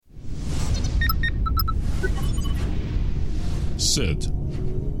Sid,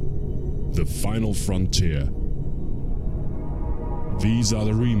 The Final Frontier. These are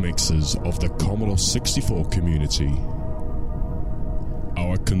the remixes of the Commodore 64 community.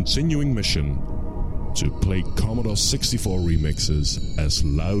 Our continuing mission to play Commodore 64 remixes as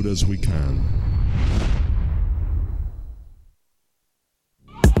loud as we can.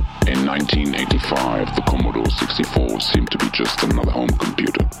 In 1985, the Commodore 64 seemed to be just another home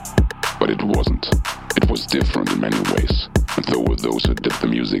computer. But it wasn't. It was different in many ways, and so were those who did the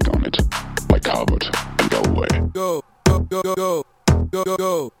music on it, like Hubbard and Galway. Go, go, go, go, go, go,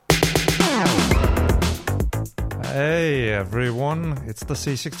 go. Hey everyone, it's the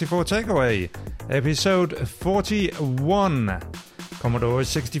C64 Takeaway, episode 41. Commodore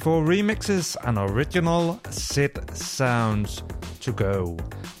 64 remixes and original SID sounds to go.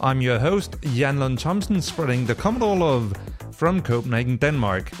 I'm your host, Jan Lund Thomsen, spreading the Commodore love from Copenhagen,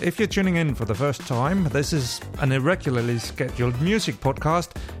 Denmark. If you're tuning in for the first time, this is an irregularly scheduled music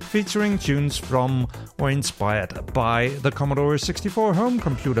podcast featuring tunes from or inspired by the Commodore 64 home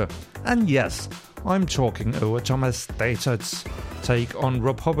computer. And yes, I'm talking over Thomas Datard's take on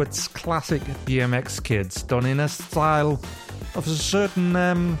Rob Hubbard's classic BMX Kids, done in a style of a certain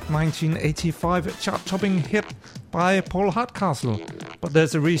 1985 chart-topping hit by Paul Hardcastle. But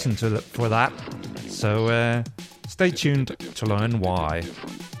there's a reason for that, so stay tuned to learn why.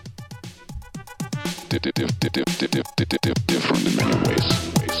 Different in many ways.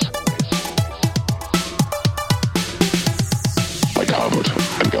 Like Hubbard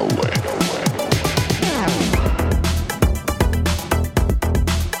and Galway.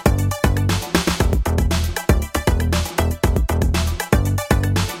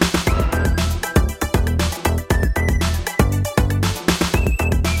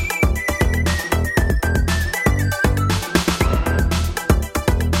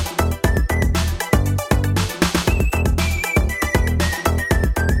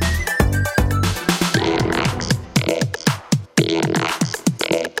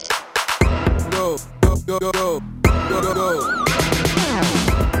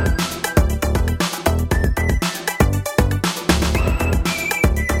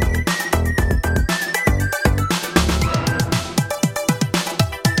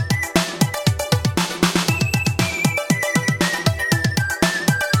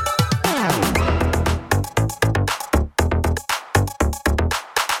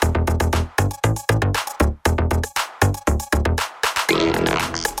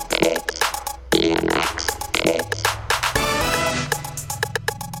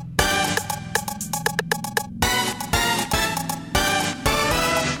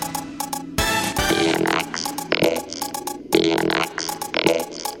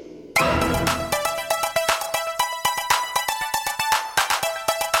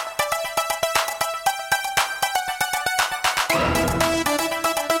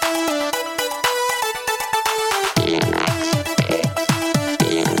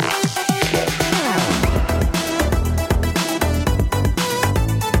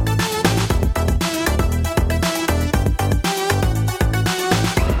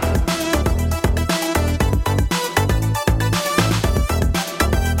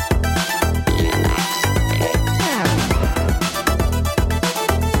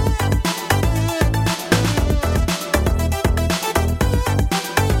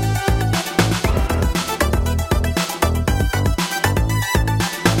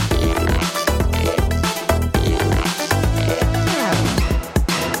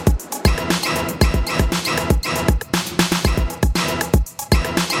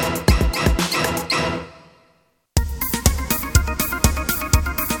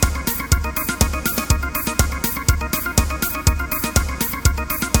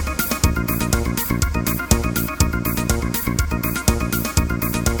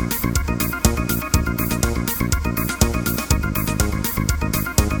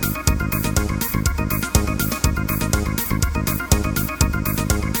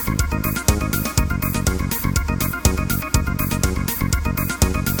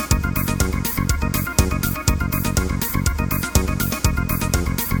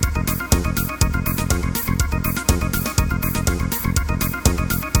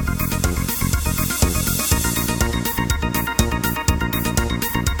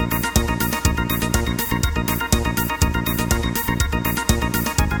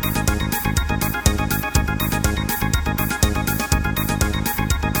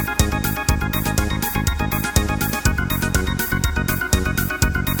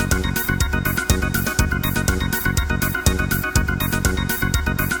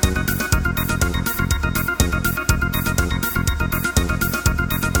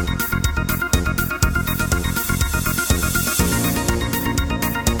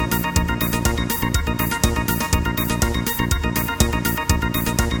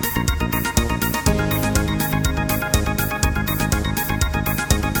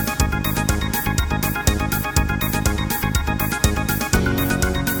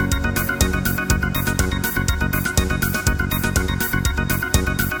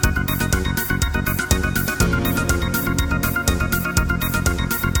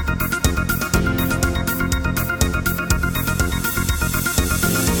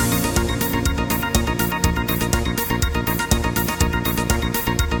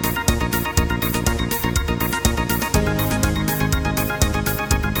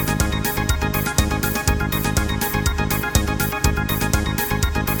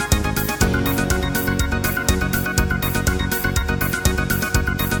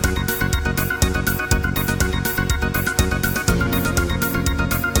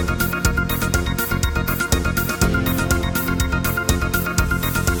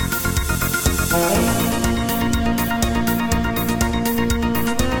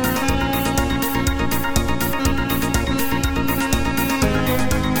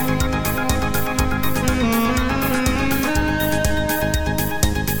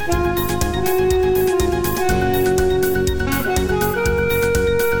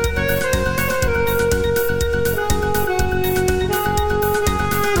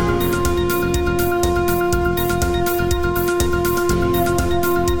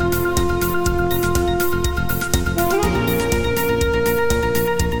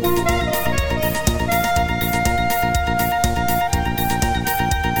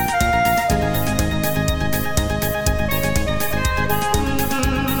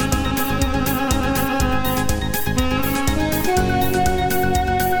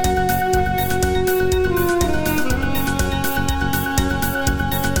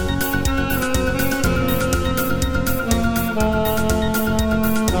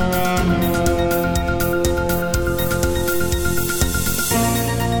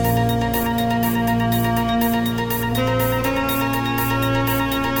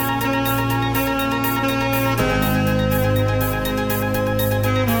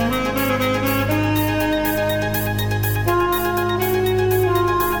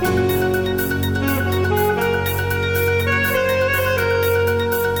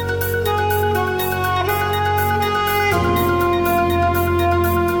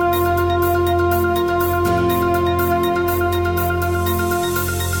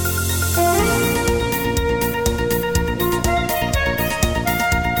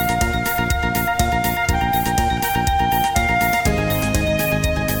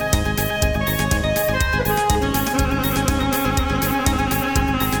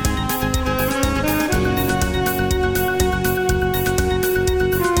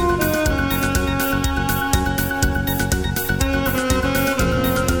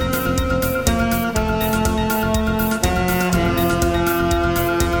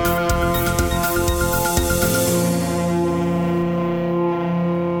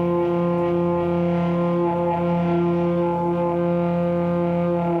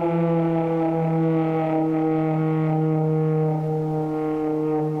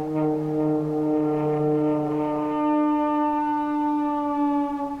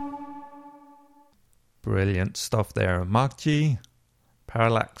 Brilliant stuff there. Mark G,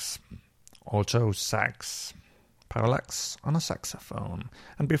 Parallax, alto sax, Parallax on a saxophone.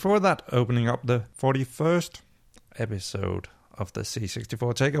 And before that, opening up the 41st episode of the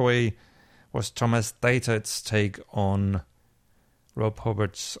C64 Takeaway was Thomas Dated's take on Rob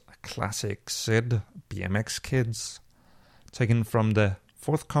Hubbard's classic SID, BMX Kids, taken from the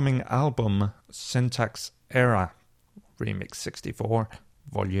forthcoming album Syntax Era, Remix 64,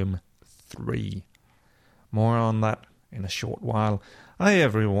 Volume 3. More on that in a short while. Hi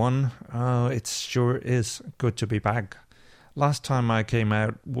everyone, it sure is good to be back. Last time I came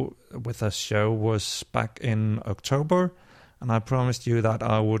out with a show was back in October, and I promised you that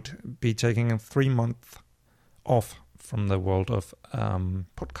I would be taking a 3-month off from the world of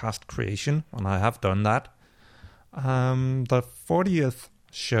podcast creation, and I have done that. The 40th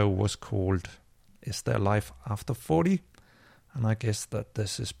show was called Is There Life After 40? And I guess that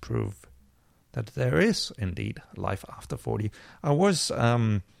this is proof that there is indeed life after 40. I was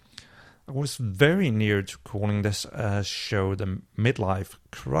very near to calling this show the Midlife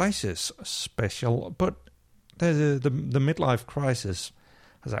Crisis Special, but the midlife crisis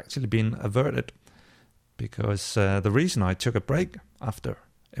has actually been averted, because the reason I took a break after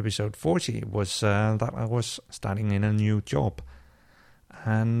episode 40 was that I was starting in a new job.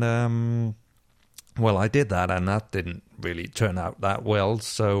 And, well, I did that, and that didn't really turn out that well,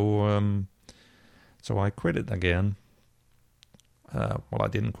 so I quit it again. Well, I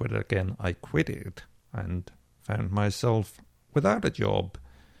didn't quit it again, I quit it, and found myself without a job,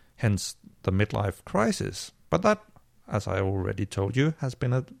 hence the midlife crisis. But that, as I already told you, has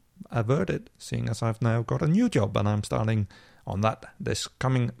been averted, seeing as I've now got a new job, and I'm starting on that this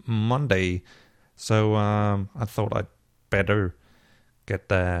coming Monday. So I thought I'd better get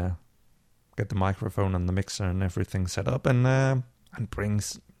the microphone and the mixer and everything set up, and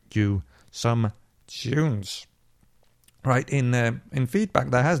brings you some tunes. Right, in feedback,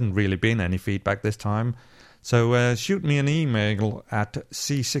 there hasn't really been any feedback this time, so shoot me an email at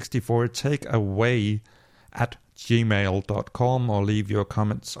c64takeaway@gmail.com, or leave your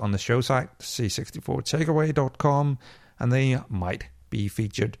comments on the show site, c64takeaway.com, and they might be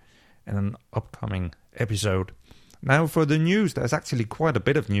featured in an upcoming episode. Now for the news, there's actually quite a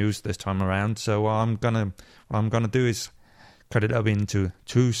bit of news this time around, so what I'm gonna do is cut it up into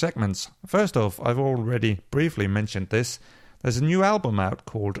 2 segments. First off, I've already briefly mentioned this. There's a new album out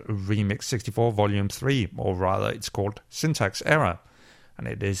called Remix 64 Volume 3, or rather it's called Syntax Era, and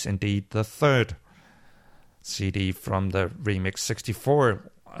it is indeed the 3rd CD from the Remix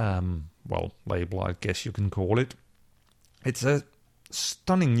 64 label, I guess you can call it. It's a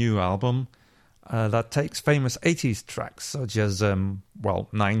stunning new album that takes famous 80s tracks such as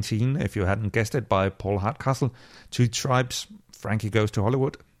 19, if you hadn't guessed it, by Paul Hardcastle, Two Tribes, Frankie Goes to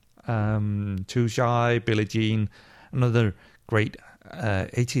Hollywood, Too Shy, Billie Jean, and other great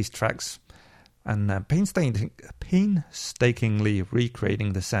 80s tracks, and painstakingly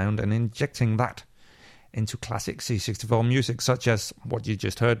recreating the sound and injecting that into classic C64 music, such as what you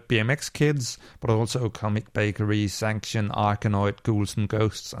just heard, BMX Kids, but also Comic Bakery, Sanction, Arkanoid, Ghouls and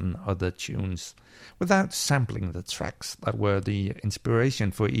Ghosts, and other tunes, without sampling the tracks that were the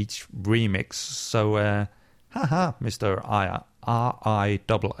inspiration for each remix. So, Mr.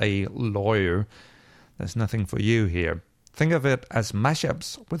 RIAA lawyer, there's nothing for you here. Think of it as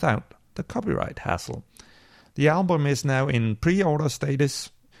mashups without the copyright hassle. The album is now in pre-order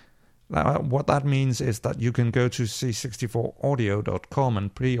status. What that means is that you can go to c64audio.com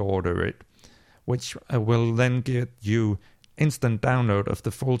and pre-order it, which will then get you instant download of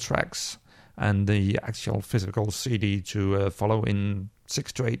the full tracks and the actual physical CD to follow in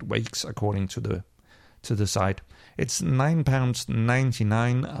 6 to 8 weeks, according to the site. It's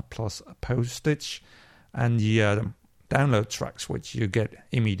 £9.99 plus postage, and the download tracks, which you get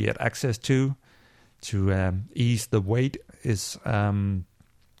immediate access to ease the wait, is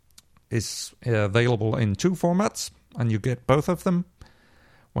available in 2 formats, and you get both of them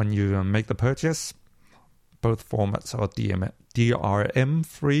when you make the purchase. Both formats are DRM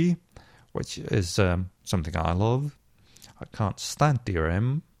free, which is something I love. I can't stand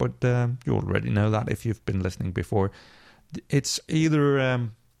DRM, but you already know that if you've been listening before. It's either,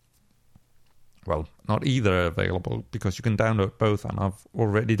 not either available, because you can download both, and I've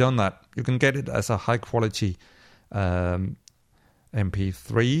already done that. You can get it as a high quality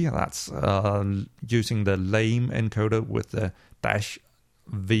MP3, that's using the LAME encoder with the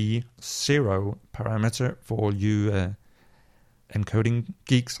 -V0 parameter for all you encoding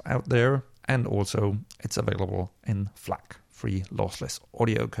geeks out there, and also it's available in FLAC, free lossless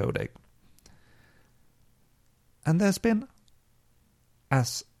audio codec. And there's been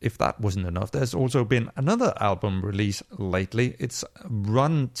as if that wasn't enough, there's also been another album release lately. It's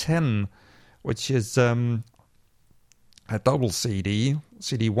Run 10, which is a double CD.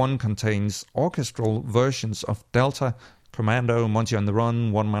 CD 1 contains orchestral versions of Delta, Commando, Monty on the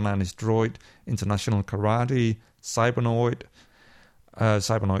Run, One Man and His Droid, International Karate, Cybernoid,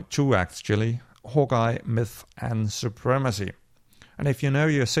 Cybernoid 2 actually, Hawkeye, Myth and Supremacy. And if you know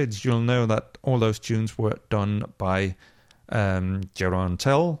your SIDS, you'll know that all those tunes were done by Jeroen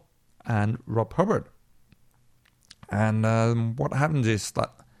Tel and Rob Hubbard. And what happens is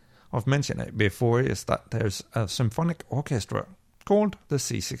that, I've mentioned it before, is that there's a symphonic orchestra called the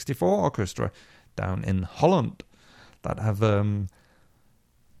C64 Orchestra down in Holland that have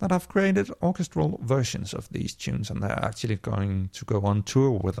created orchestral versions of these tunes, and they're actually going to go on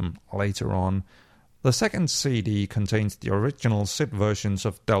tour with them later on. The second CD contains the original SID versions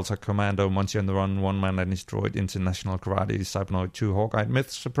of Delta, Commando, Monty on the Run, One Man and His Droid, International Karate, Cybernoid 2, Hawkeye, Myth,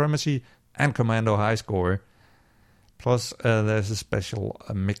 Supremacy, and Commando High Score. Plus, there's a special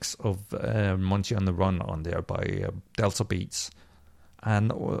mix of Monty on the Run on there by Delta Beats.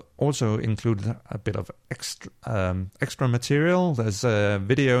 And also included a bit of extra material. There's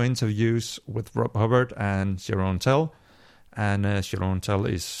video interviews with Rob Hubbard and Jeroen Tel. And Jeroen Tel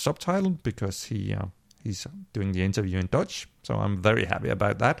is subtitled because he's doing the interview in Dutch. So I'm very happy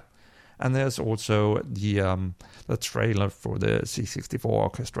about that. And there's also the trailer for the C64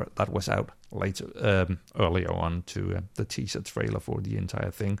 Orchestra that was out earlier on to the teaser trailer for the entire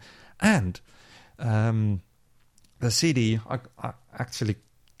thing. And the CD, I actually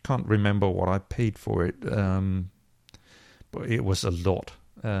can't remember what I paid for it, but it was a lot.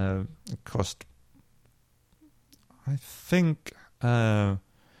 It cost, I think,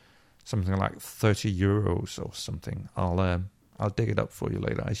 something like 30 euros or something. I'll dig it up for you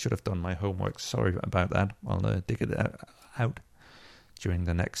later. I should have done my homework. Sorry about that. I'll dig it out during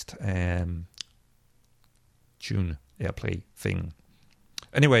the next June Airplay thing.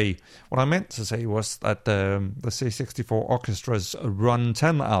 Anyway, what I meant to say was that the C64 Orchestra's Run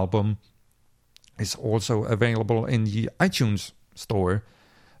 10 album is also available in the iTunes store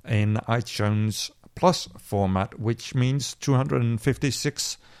in iTunes Plus format, which means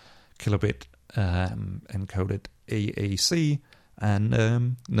 256 kilobit encoded AAC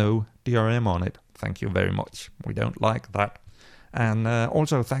and no DRM on it. Thank you very much. We don't like that. And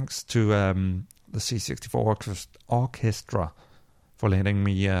also thanks to the C64 Orchestra for letting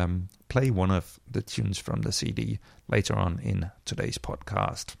me play one of the tunes from the CD later on in today's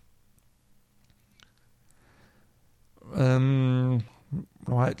podcast.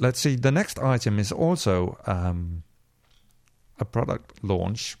 Right, let's see. The next item is also a product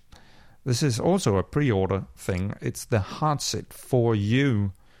launch. This is also a pre-order thing. It's the HeartSit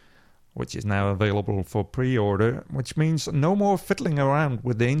 4U, which is now available for pre-order, which means no more fiddling around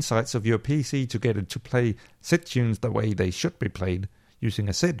with the insides of your PC to get it to play SID tunes the way they should be played, using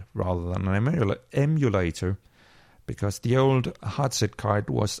a SID rather than an emulator, because the old HeartSit card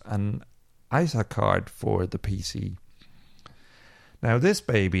was an ISA card for the PC. Now this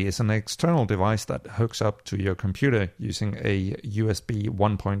baby is an external device that hooks up to your computer using a USB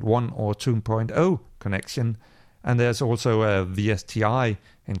 1.1 or 2.0 connection, and there's also a VSTi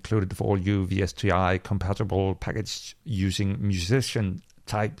included for you VSTi compatible package using musician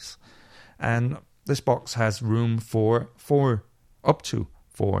types. And this box has room for up to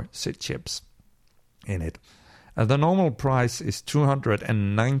 4 SID chips in it. The normal price is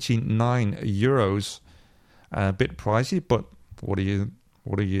 299 euros. A bit pricey, but what are you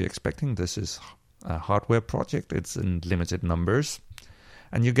expecting? This is a hardware project. It's in limited numbers.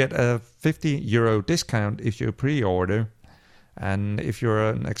 And you get a 50 euro discount if you pre-order. And if you're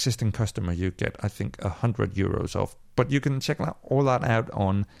an existing customer, you get, I think, 100 euros off. But you can check all that out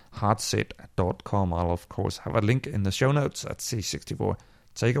on heartsit.com. I'll, of course, have a link in the show notes at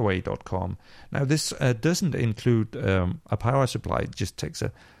c64takeaway.com. Now, this doesn't include a power supply. It just takes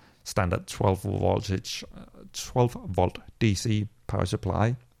a standard 12 volt DC power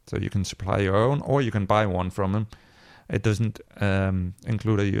supply. So you can supply your own, or you can buy one from them. It doesn't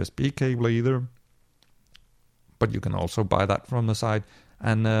include a USB cable either, but you can also buy that from the side.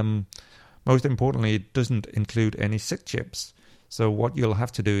 And most importantly, it doesn't include any SID chips. So what you'll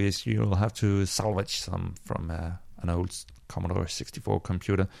have to do is you'll have to salvage some from an old Commodore 64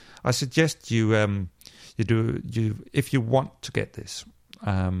 computer. I suggest you if you want to get this,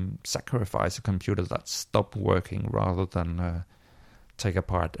 sacrifice a computer that's stopped working rather than take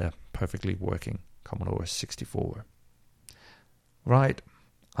apart a perfectly working Commodore 64. Right,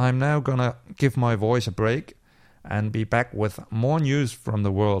 I'm now gonna give my voice a break and be back with more news from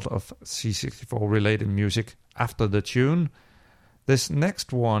the world of C64 related music after the tune. This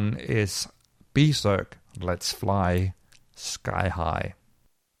next one is Berserk, Let's Fly Sky High.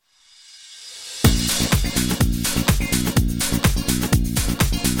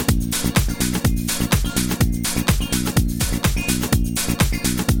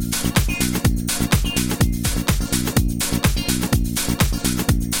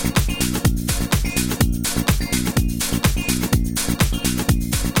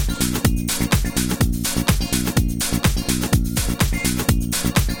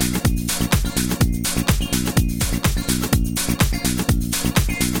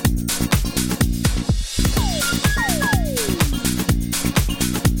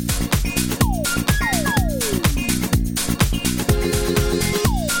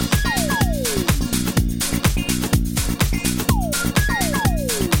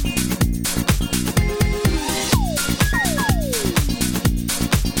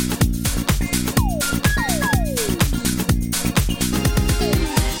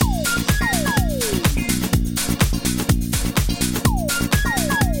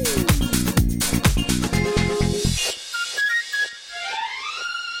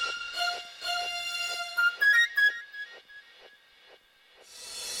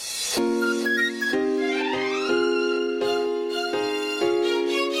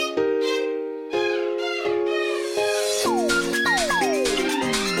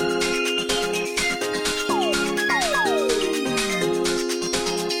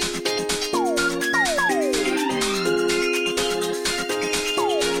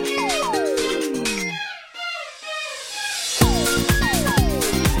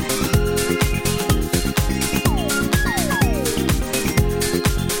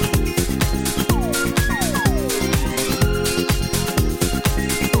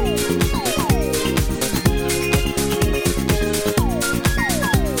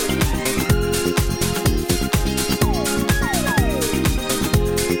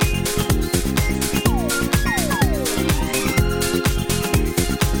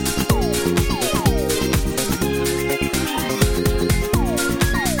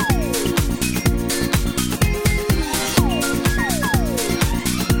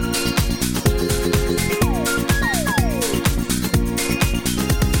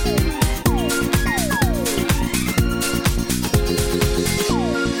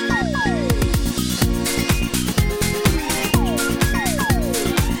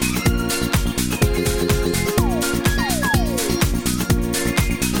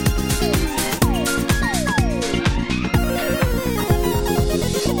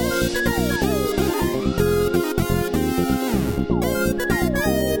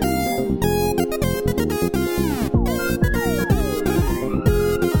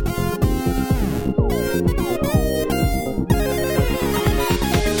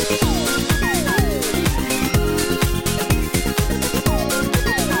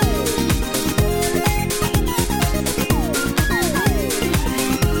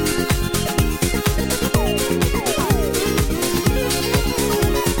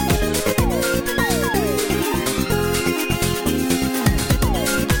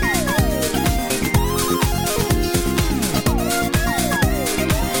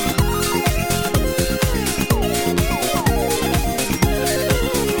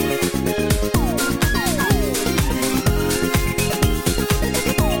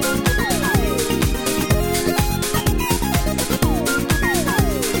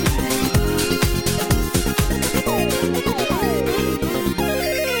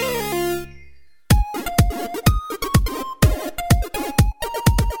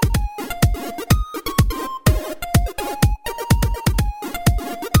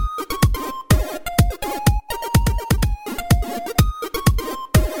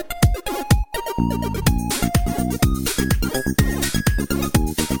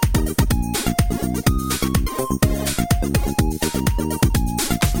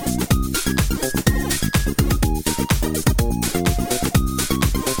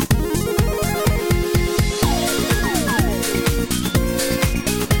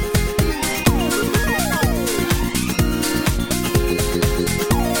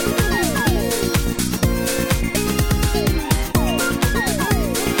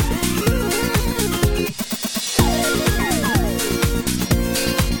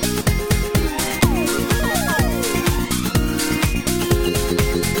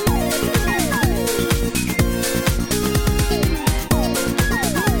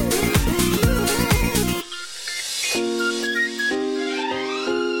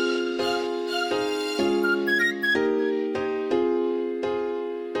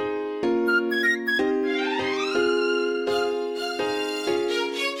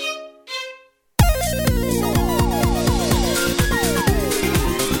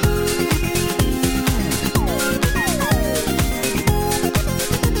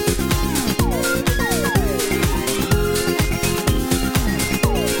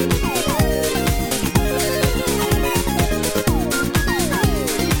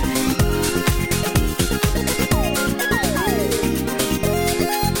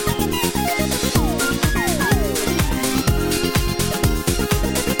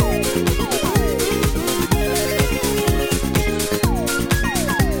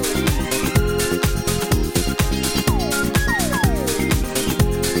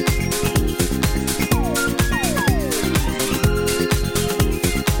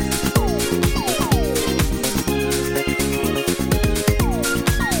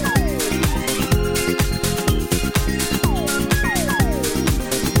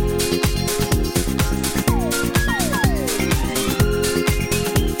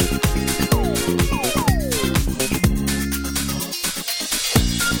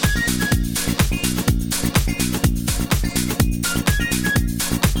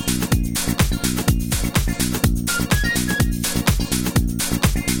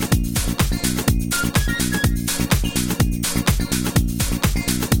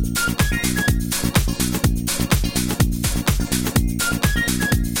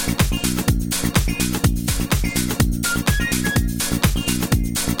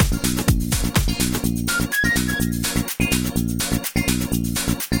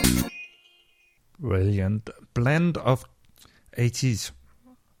 brilliant blend of 80s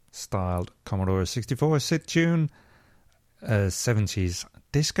styled Commodore 64 SID tune, 70s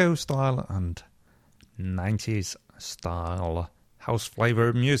disco style, and 90s style house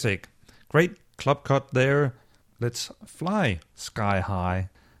flavor music. Great club cut there. Let's Fly Sky High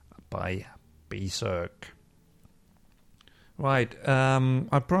by Berserk. Right,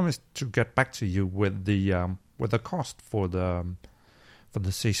 I promised to get back to you with the cost for the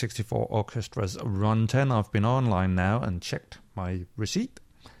C64 Orchestra's Run 10. I've been online now and checked my receipt,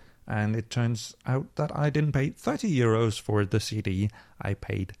 and it turns out that I didn't pay €30 for the CD. I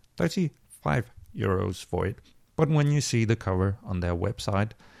paid €35 for it. But when you see the cover on their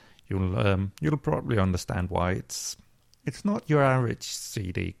website, you'll probably understand why. It's not your average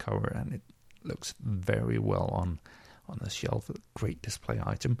CD cover, and it looks very well on the shelf. A great display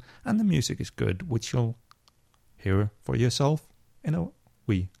item, and the music is good, which you'll hear for yourself in a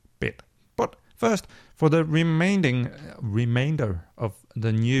wee bit. But first, for the remainder of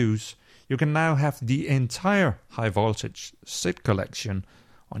the news, you can now have the entire High Voltage SID collection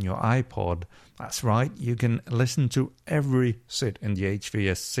on your iPod. That's right, you can listen to every SID in the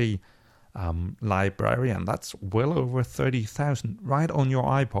HVSC library, and that's well over 30,000 right on your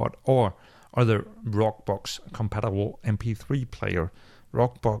iPod or other Rockbox compatible MP3 player.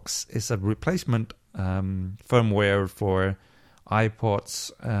 Rockbox is a replacement firmware for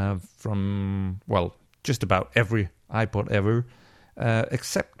iPods from, well, just about every iPod ever,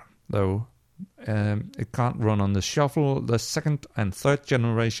 except though it can't run on the Shuffle, the second and third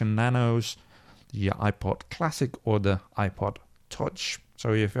generation Nanos, the iPod Classic, or the iPod Touch.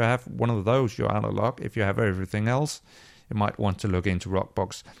 So if you have one of those, you're out of luck. If you have everything else, you might want to look into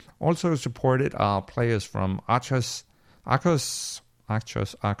Rockbox. Also supported are players from Arcus, I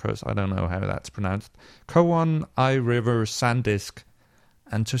don't know how that's pronounced, Kowan, iRiver, SanDisk,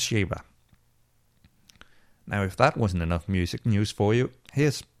 and Toshiba. Now, if that wasn't enough music news for you,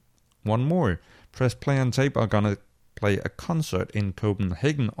 here's one more. Press Play and Tape are gonna play a concert in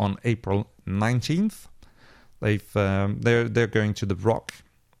Copenhagen on April 19th. They're going to the Rock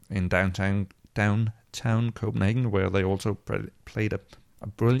in downtown Copenhagen, where they also played a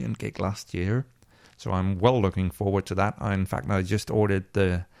brilliant gig last year. So I'm well looking forward to that. In fact, I just ordered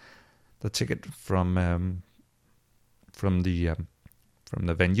the ticket from the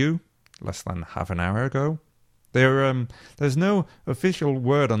venue less than half an hour ago. There's no official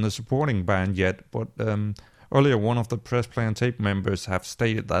word on the supporting band yet, but earlier one of the Press Play and Tape members have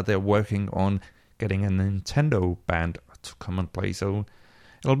stated that they're working on getting a Nintendo band to come and play. So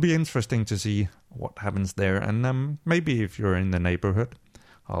it'll be interesting to see what happens there, and maybe if you're in the neighborhood,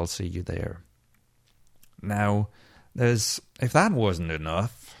 I'll see you there. Now, if that wasn't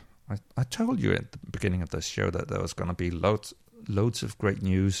enough, I told you at the beginning of this show that there was going to be loads of great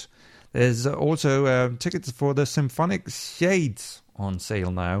news. There's also tickets for the Symphonic Shades on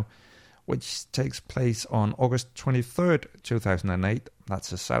sale now, which takes place on August 23rd, 2008.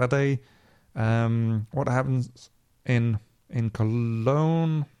 That's a Saturday. What happens in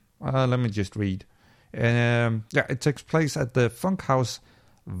Cologne? Let me just read. It takes place at the Funkhaus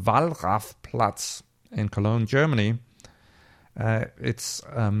Wallrafplatz in Cologne, Germany. It's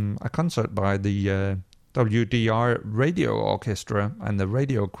a concert by the WDR Radio Orchestra and the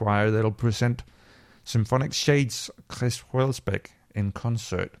Radio Choir that'll present Symphonic Shades Chris Welsbeck in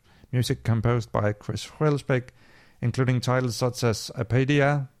concert. Music composed by Chris Welsbeck, including titles such as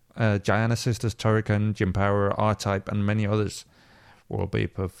Apadia, Gianna Sisters, Turrican, Jim Power, R-Type, and many others will be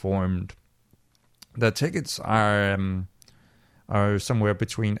performed. The tickets are somewhere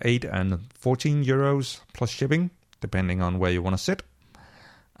between 8 and 14 euros plus shipping, depending on where you want to sit.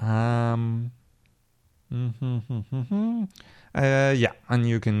 And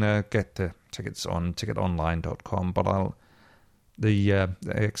you can get the tickets on ticketonline.com, but the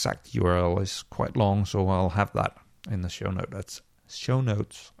exact URL is quite long, so I'll have that in the show notes. That's show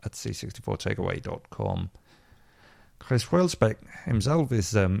notes at c64takeaway.com. Chris Welsbeck himself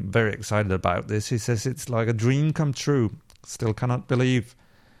is very excited about this. He says it's like a dream come true. Still cannot believe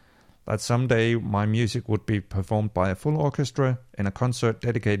that someday my music would be performed by a full orchestra in a concert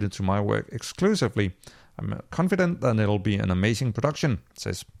dedicated to my work exclusively. I'm confident that it'll be an amazing production,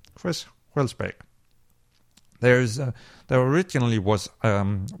 says Chris Welsbeck. There originally was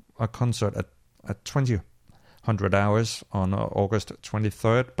a concert at 2000 hours on August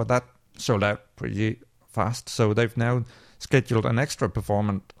 23rd, but that sold out pretty fast, so they've now scheduled an extra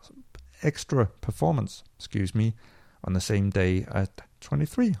performance, on the same day at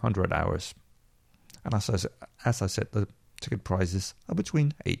 2300 hours. And as I said, the ticket prices are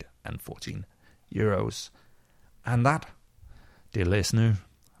between 8 and 14 euros. And that, dear listener,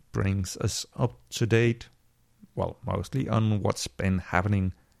 brings us up to date, well, mostly on what's been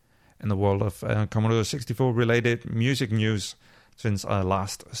happening in the world of Commodore 64 related music news since I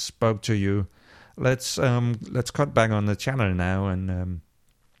last spoke to you. Let's cut back on the channel now and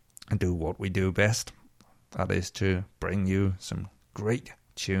do what we do best. That is to bring you some great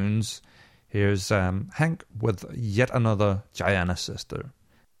tunes. Here's Hank with yet another Giana Sister.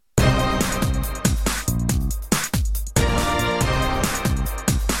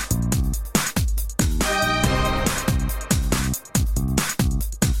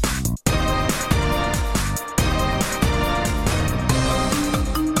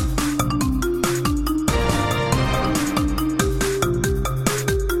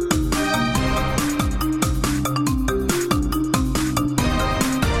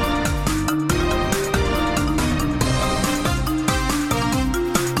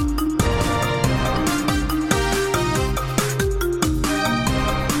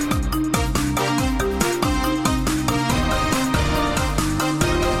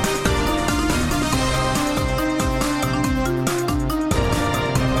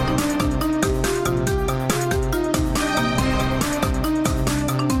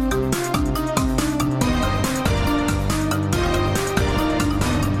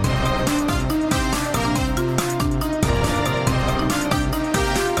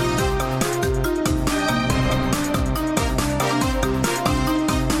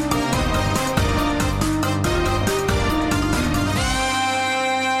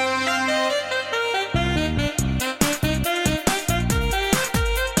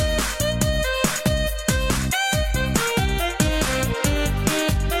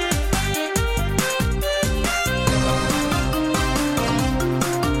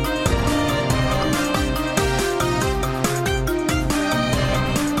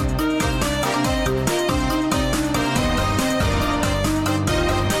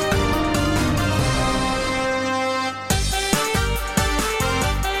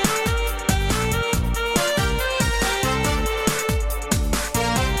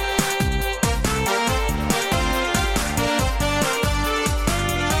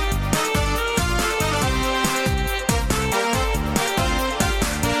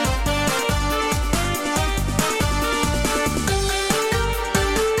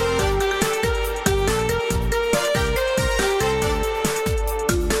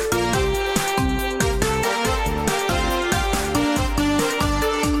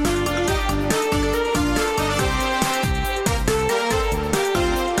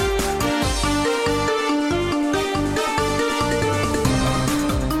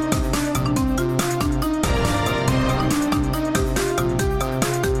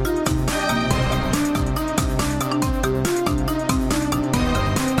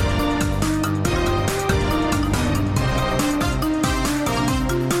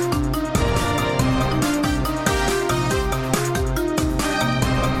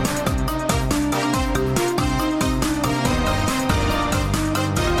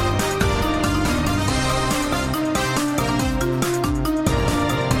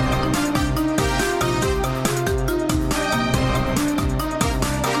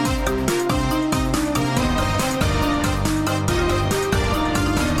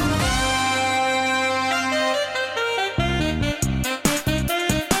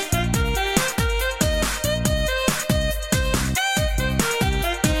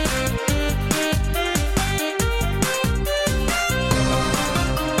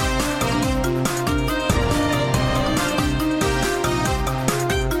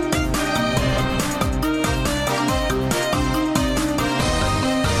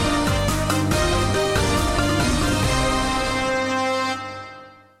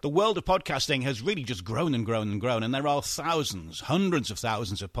 The world of podcasting has really just grown and grown and grown, and there are thousands, hundreds of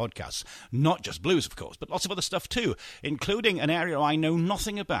thousands of podcasts, not just blues, of course, but lots of other stuff too, including an area I know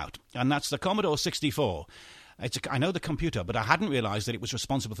nothing about, and that's the Commodore 64. I know the computer, but I hadn't realised that it was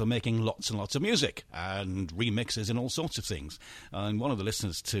responsible for making lots and lots of music and remixes and all sorts of things. And one of the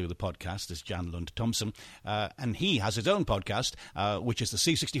listeners to the podcast is Jan Lund Thompson, and he has his own podcast, which is the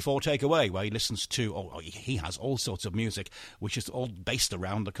C64 Takeaway, where he listens to, he has all sorts of music, which is all based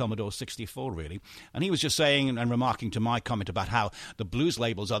around the Commodore 64, really. And he was just saying and remarking to my comment about how the blues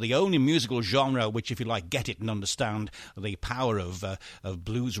labels are the only musical genre which, if you like, get it and understand the power of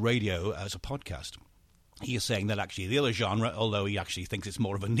blues radio as a podcast. He is saying that actually the other genre, although he actually thinks it's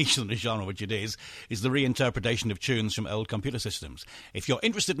more of a niche than a genre, which it is the reinterpretation of tunes from old computer systems. If you're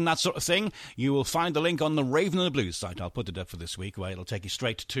interested in that sort of thing, you will find the link on the Raven and the Blues site. I'll put it up for this week, where it'll take you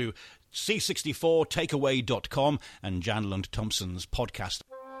straight to c64takeaway.com and Jan Lund Thompson's podcast.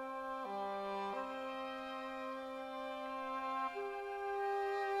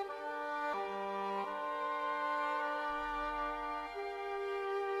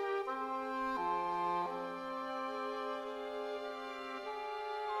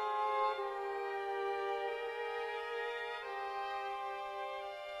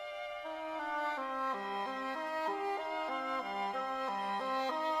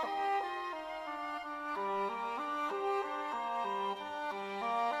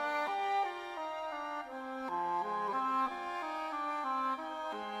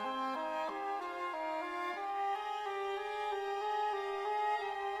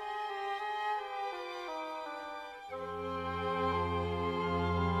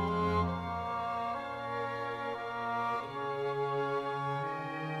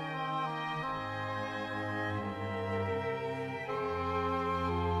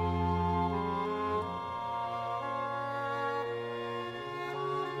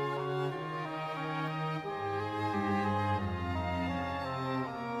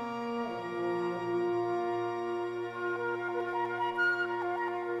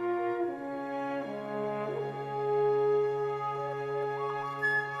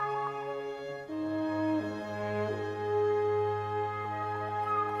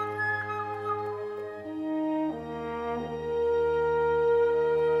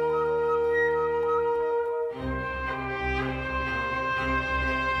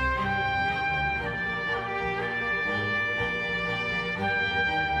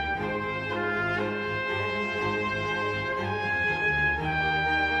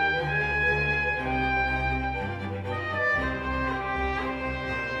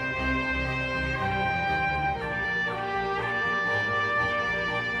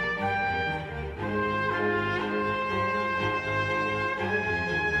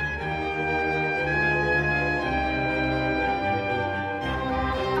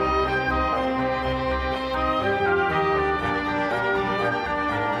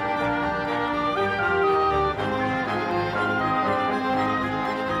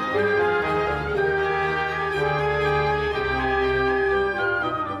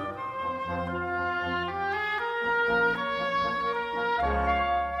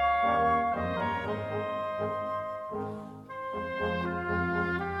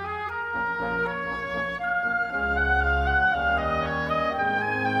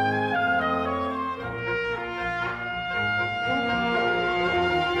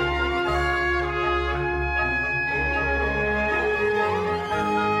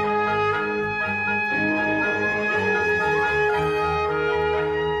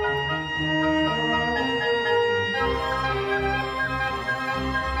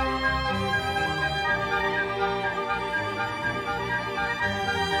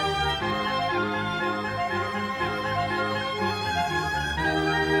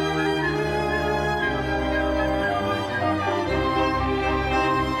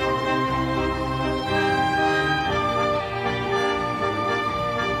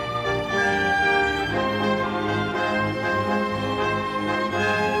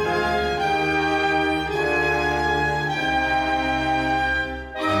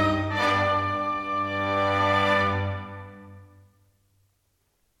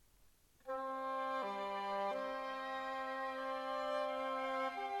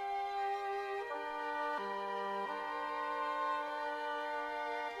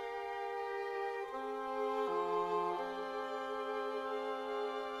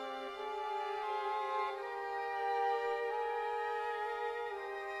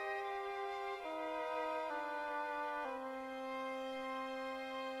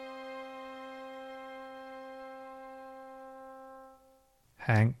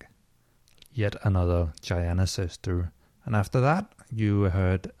 Hank, Yet Another Gianna Sister. And after that, you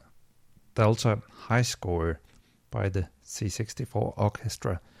heard Delta High Score by the C64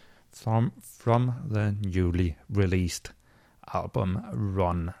 Orchestra from the newly released album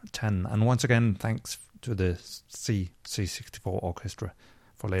Run 10. And once again, thanks to the C64 Orchestra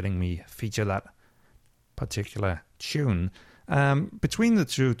for letting me feature that particular tune. Between the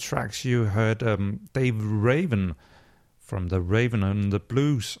two tracks, you heard Dave Raven from the Raven and the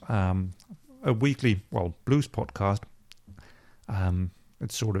Blues, a weekly, blues podcast.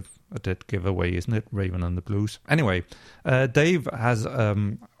 It's sort of a dead giveaway, isn't it? Raven and the Blues. Anyway, Dave has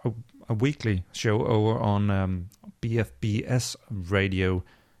a weekly show over on BFBS Radio,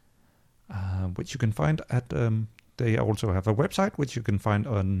 which you can find at... they also have a website, which you can find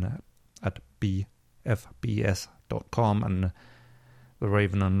on at bfbs.com, and the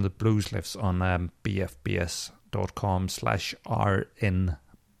Raven and the Blues lives on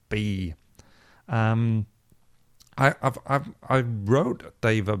bfbs.com/rnb. I wrote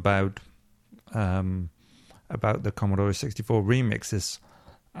Dave about the Commodore 64 remixes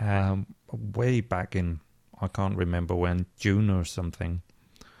way back in, I can't remember when, June or something,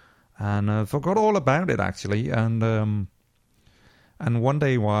 and forgot all about it actually. And one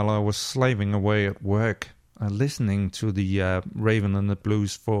day while I was slaving away at work, listening to the Raven and the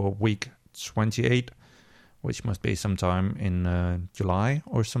Blues for week 28, which must be sometime in July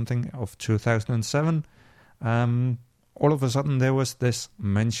or something of 2007. All of a sudden there was this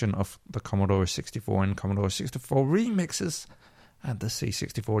mention of the Commodore 64 and Commodore 64 remixes and the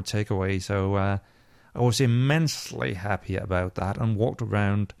C64 takeaway. So I was immensely happy about that and walked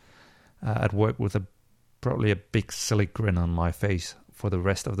around at work with probably a big silly grin on my face for the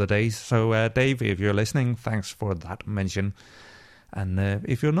rest of the days. So Dave, if you're listening, thanks for that mention. And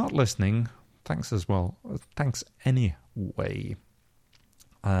if you're not listening, thanks as well. Thanks anyway.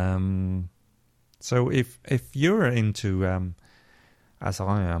 So if you're into, as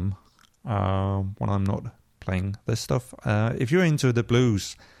I am, when I'm not playing this stuff, if you're into the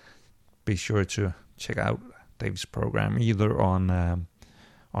blues, be sure to check out Dave's program either on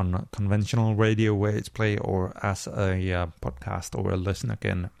conventional radio where it's played, or as a podcast or a listen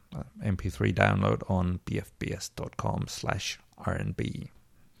again MP3 download on bfbs.com/rnb.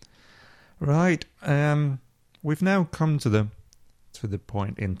 Right, we've now come to the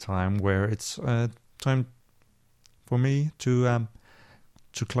point in time where it's time for me to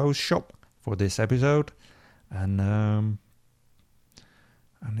close shop for this episode, and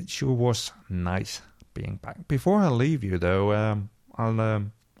it sure was nice being back. Before I leave you though, I'll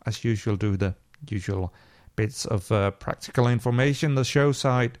as usual do the usual bits of practical information, the show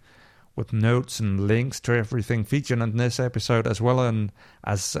site with notes and links to everything featured in this episode, as well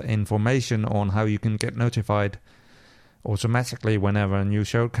as information on how you can get notified automatically whenever a new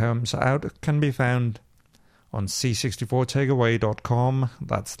show comes out. It can be found on c64takeaway.com.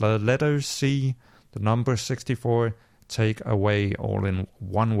 That's the letter C, the number 64, takeaway, all in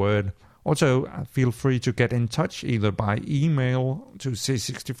one word. Also, feel free to get in touch either by email to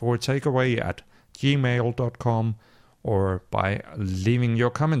c64takeaway@gmail.com or by leaving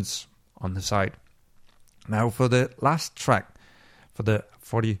your comments on the site. Now, for the last track, for the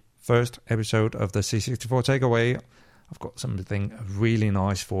 41st episode of the C64 Takeaway, I've got something really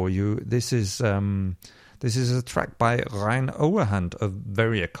nice for you. This is a track by Rein Overhand, a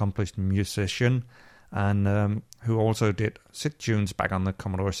very accomplished musician, and who also did SID tunes back on the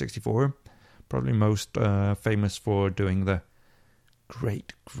Commodore 64. Probably most famous for doing the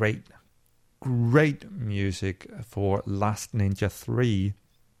great music for Last Ninja 3.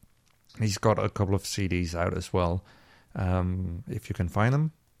 He's got a couple of CDs out as well. If you can find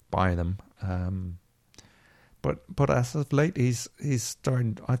them, buy them. But as of late, he's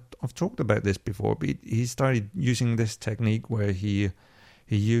started. I've talked about this before, but he started using this technique where he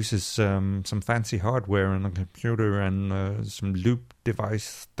uses some fancy hardware on a computer and some loop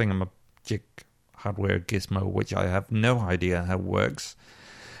device thingamajig hardware gizmo, which I have no idea how it works.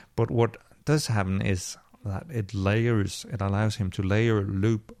 But what does happen is that it allows him to layer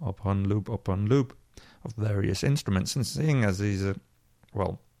loop upon loop upon loop of various instruments. And seeing as he's a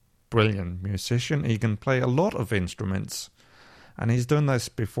brilliant musician, he can play a lot of instruments, and he's done this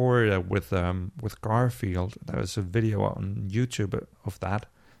before with Garfield. There was a video on YouTube of that,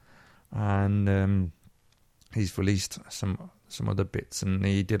 and he's released some other bits, and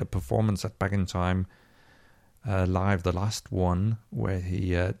he did a performance at Back in Time live, the last one, where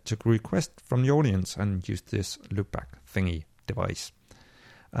he took requests from the audience and used this loopback thingy device.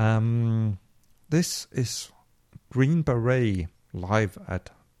 This is Green Beret live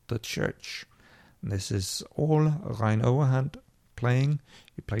at the church. This is all Rein Overhand playing.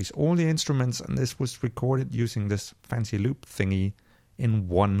 He plays all the instruments, and this was recorded using this fancy loop thingy in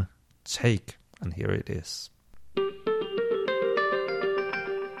one take. And here it is.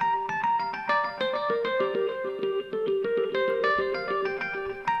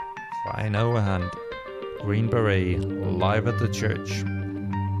 Rhino and Green Beret live at the church.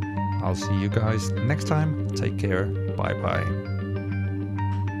 I'll see you guys next time. Take care. Bye bye.